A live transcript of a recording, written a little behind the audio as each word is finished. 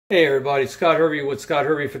Hey everybody, Scott Hervieux with Scott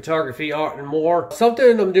Hervieux Photography, Art and More.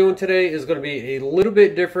 Something I'm doing today is going to be a little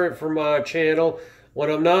bit different from my channel.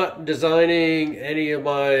 When I'm not designing any of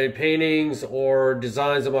my paintings or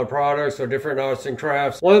designs of my products or different arts and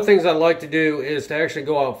crafts, one of the things I like to do is to actually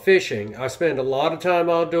go out fishing. I spend a lot of time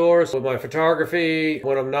outdoors with my photography.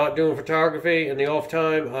 When I'm not doing photography in the off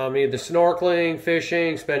time, I'm either snorkeling,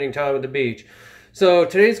 fishing, spending time at the beach. So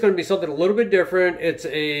today's going to be something a little bit different. It's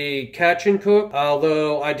a catch and cook,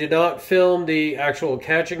 although I did not film the actual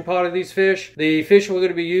catching part of these fish. The fish we're going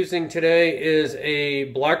to be using today is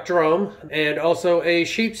a black drum and also a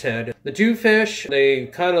sheepshead. The two fish, they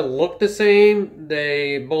kind of look the same.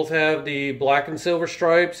 They both have the black and silver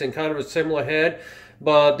stripes and kind of a similar head.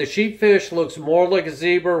 But the sheepfish looks more like a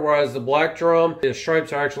zebra, whereas the black drum, the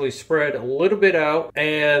stripes are actually spread a little bit out.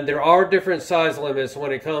 And there are different size limits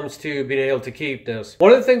when it comes to being able to keep this.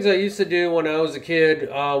 One of the things I used to do when I was a kid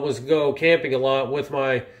was go camping a lot with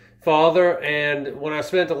my father. And when I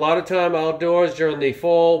spent a lot of time outdoors during the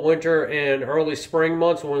fall, winter, and early spring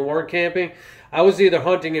months when we weren't camping, I was either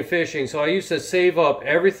hunting and fishing. So I used to save up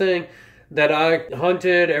everything that I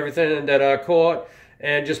hunted, everything that I caught,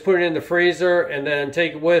 and just put it in the freezer and then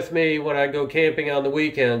take it with me when I go camping on the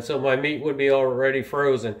weekend, so my meat would be already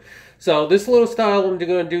frozen. So this little style I'm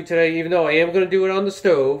going to do today, even though I am going to do it on the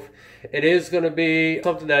stove, it is going to be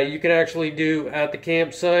something that you can actually do at the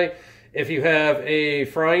campsite if you have a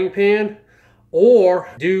frying pan, or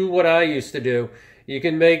do what I used to do. You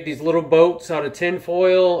can make these little boats out of tin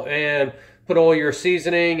foil and put all your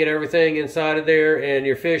seasoning and everything inside of there and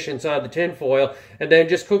your fish inside the tin foil, and then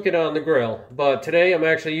just cook it on the grill. But today I'm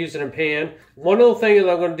actually using a pan. One other thing that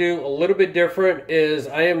I'm going to do a little bit different is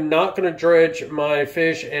I am not going to dredge my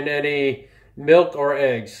fish in any milk or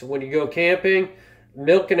eggs. When you go camping,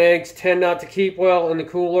 milk and eggs tend not to keep well in the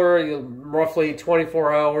cooler, roughly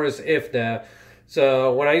 24 hours if that.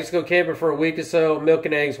 So when I used to go camping for a week or so, milk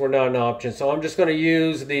and eggs were not an option. So I'm just going to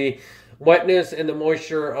use the wetness and the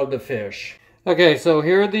moisture of the fish. Okay, so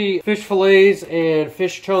here are the fish fillets and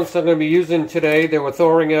fish chunks I'm going to be using today. They were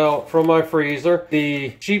thawing out from my freezer.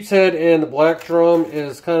 The sheepshead and the black drum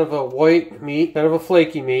is kind of a white meat, kind of a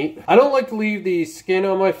flaky meat. I don't like to leave the skin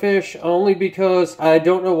on my fish, only because I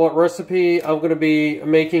don't know what recipe I'm going to be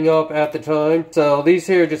making up at the time. So these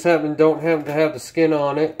here just don't happen to have the skin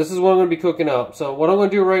on it. This is what I'm going to be cooking up. So what I'm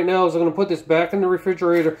going to do right now is I'm going to put this back in the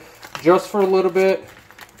refrigerator just for a little bit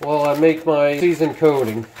while I make my seasoned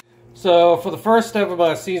coating. So for the first step of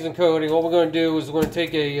my seasoned coating, what we're going to do is we're going to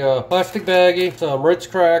take a plastic baggie, some Ritz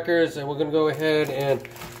crackers, and we're going to go ahead and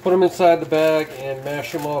put them inside the bag and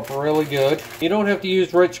mash them up really good. You don't have to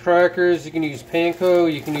use Ritz crackers. You can use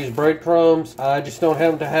panko, you can use breadcrumbs. I just don't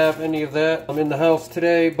happen to have any of that. I'm in the house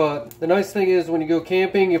today, but the nice thing is when you go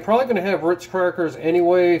camping, you're probably going to have Ritz crackers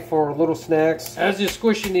anyway for little snacks. As you're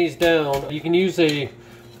squishing these down, you can use a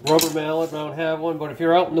rubber mallet. I don't have one, but if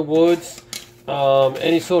you're out in the woods,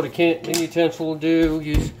 any sort of camping utensil will do.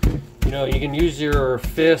 You can use your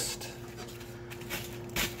fist.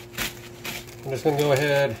 I'm just going to go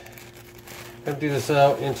ahead and empty this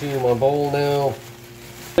out into my bowl now.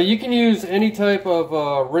 You can use any type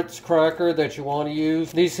of Ritz cracker that you want to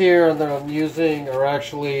use. These here that I'm using are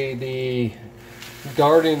actually the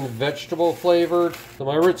garden vegetable flavored. So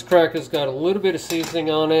my Ritz crackers got a little bit of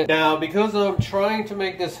seasoning on it. Now, because I'm trying to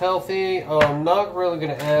make this healthy, I'm not really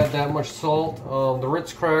going to add that much salt. The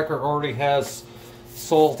Ritz cracker already has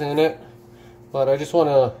salt in it, but I just want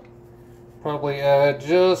to probably add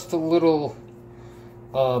just a little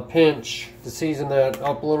pinch to season that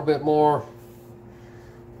up a little bit more.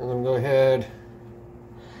 I'm going to go ahead,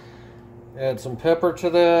 add some pepper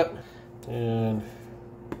to that, and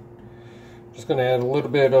just going to add a little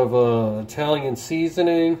bit of Italian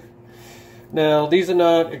seasoning. Now, these are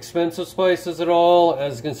not expensive spices at all.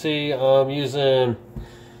 As you can see, I'm using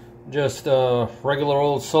just regular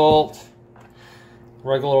old salt,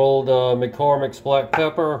 regular old McCormick's black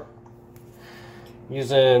pepper,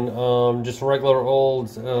 using just regular old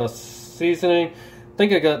seasoning. I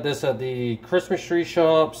think I got this at the Christmas tree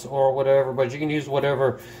shops or whatever, but you can use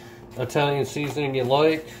whatever Italian seasoning you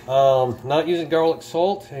like. Not using garlic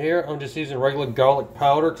salt here. I'm just using regular garlic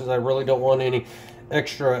powder because I really don't want any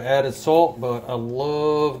extra added salt, but I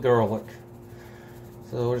love garlic.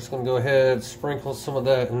 So we're just going to go ahead and sprinkle some of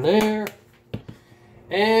that in there.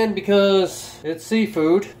 And because it's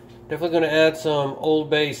seafood, definitely going to add some Old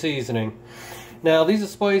Bay seasoning. Now, these are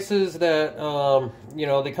spices that,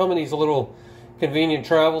 they come in these little convenient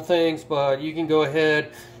travel things, but you can go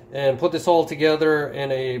ahead and put this all together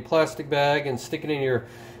in a plastic bag and stick it in your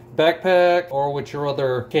backpack or with your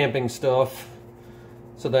other camping stuff,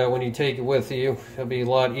 so that when you take it with you, it'll be a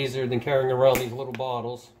lot easier than carrying around these little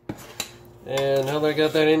bottles. And now that I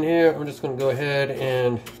got that in here, I'm just going to go ahead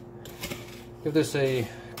and give this a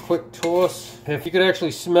quick toss. If you could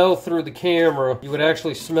actually smell through the camera, you would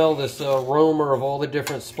actually smell this aroma of all the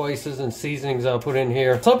different spices and seasonings I'll put in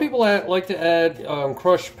here. Some people like to add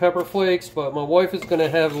crushed pepper flakes, but my wife is going to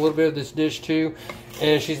have a little bit of this dish too,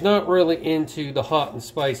 and she's not really into the hot and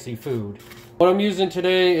spicy food. What I'm using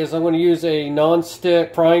today is I'm going to use a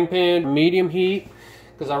non-stick frying pan, medium heat,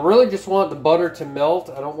 because I really just want the butter to melt.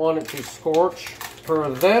 I don't want it to scorch. For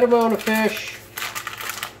that amount of fish,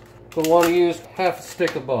 we'll want to use half a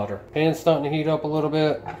stick of butter. Pan's starting to heat up a little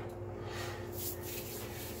bit.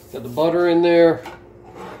 Got the butter in there.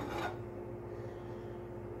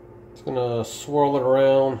 Just gonna swirl it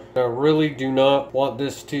around. I really do not want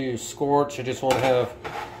this to scorch. I just want to have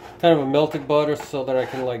kind of a melted butter so that I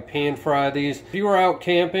can like pan fry these. If you were out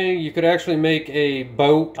camping, you could actually make a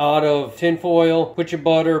boat out of tin foil, put your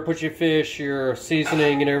butter, put your fish, your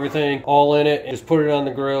seasoning and everything all in it, and just put it on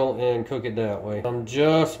the grill and cook it that way. I'm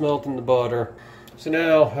just melting the butter. So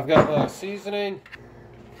now I've got my seasoning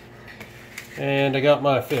and I got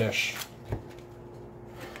my fish.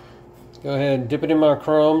 Let's go ahead and dip it in my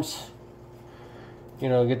crumbs. You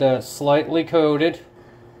know, get that slightly coated.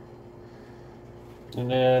 And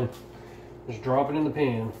then just drop it in the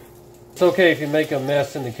pan. It's okay if you make a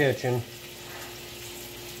mess in the kitchen.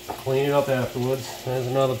 Clean it up afterwards. There's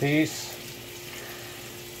another piece.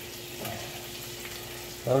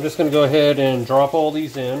 I'm just going to go ahead and drop all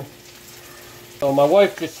these in. So my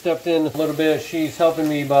wife just stepped in a little bit. She's helping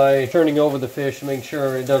me by turning over the fish to make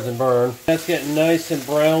sure it doesn't burn. That's getting nice and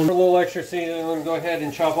brown. For a little extra seasoning, I'm going to go ahead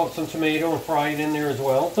and chop up some tomato and fry it in there as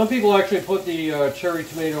well. Some people actually put the cherry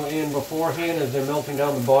tomato in beforehand as they're melting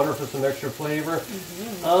down the butter for some extra flavor.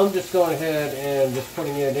 I'm just going ahead and just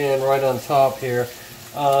putting it in right on top here.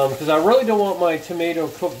 Because I really don't want my tomato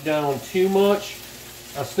cooked down too much.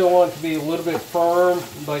 I still want it to be a little bit firm,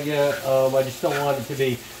 but yet I just don't want it to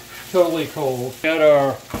be totally cold. Got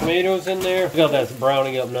our tomatoes in there. Look how that's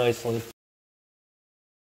browning up nicely.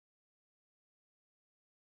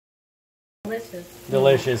 Delicious.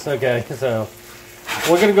 Delicious. Okay, so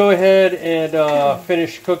we're gonna go ahead and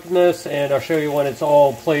finish cooking this, and I'll show you when it's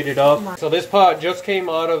all plated up. So this pot just came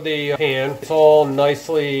out of the pan. It's all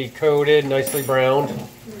nicely coated, nicely browned.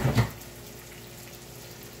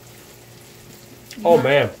 Oh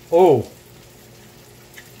man. Oh.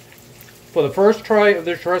 For the first try of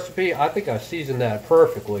this recipe, I think I seasoned that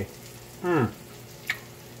perfectly.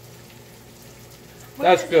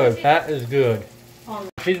 That's good. That is good.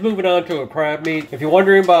 She's moving on to a crab meat. If you're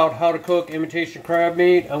wondering about how to cook imitation crab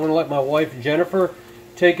meat, I'm going to let my wife, Jennifer,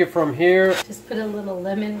 take it from here. Just put a little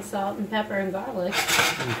lemon, salt, and pepper, and garlic.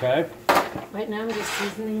 Okay. Right now I'm just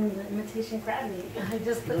seasoning the imitation crab meat. I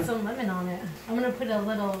just put some lemon on it. I'm going to put a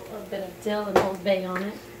bit of dill and Old Bay on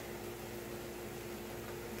it.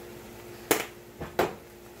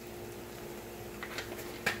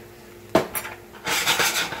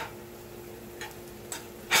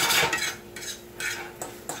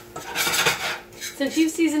 Since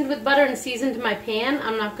you've seasoned with butter and seasoned my pan,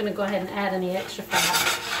 I'm not going to go ahead and add any extra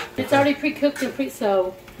fat. It's already pre-cooked and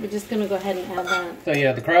so we're just going to go ahead and add that. So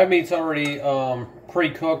yeah, the crab meat's already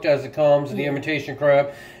pre-cooked as it comes, the imitation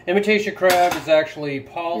crab. Imitation crab is actually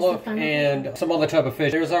pollock and some other type of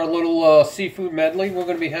fish. There's our little seafood medley we're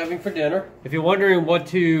going to be having for dinner. If you're wondering what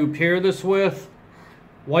to pair this with,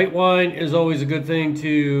 white wine is always a good thing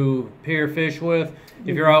to pair fish with.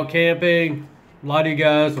 If you're out camping, a lot of you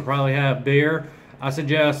guys will probably have beer. I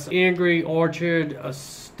suggest Angry Orchard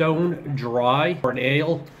Stone Dry or an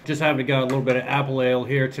ale. Just having got a little bit of apple ale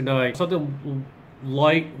here tonight. Something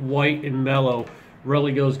light, white, and mellow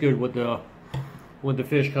really goes good with the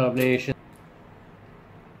fish combination.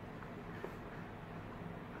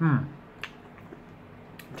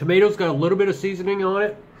 Tomatoes got a little bit of seasoning on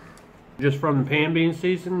it, just from the pan being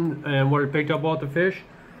seasoned and what it picked up off the fish.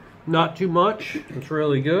 Not too much. It's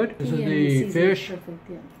really good. This is the fish.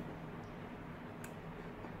 Perfect, yeah.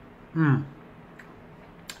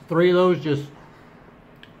 Three of those just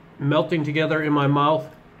melting together in my mouth.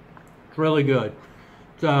 It's really good.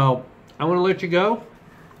 So I'm going to let you go.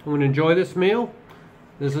 I'm going to enjoy this meal.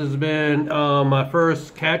 This has been my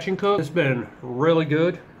first catch and cook. It's been really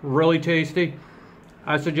good, really tasty.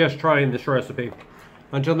 I suggest trying this recipe.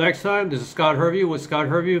 Until next time, this is Scott Hervieux with Scott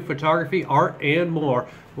Hervieux Photography, Art, and More,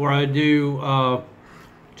 where I do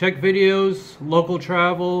tech videos, local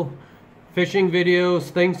travel, fishing videos,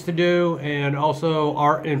 things to do, and also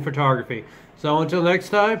art and photography. So until next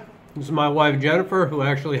time, this is my wife Jennifer, who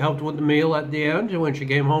actually helped with the meal at the end when she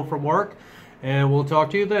came home from work, and we'll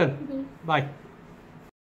talk to you then. Bye.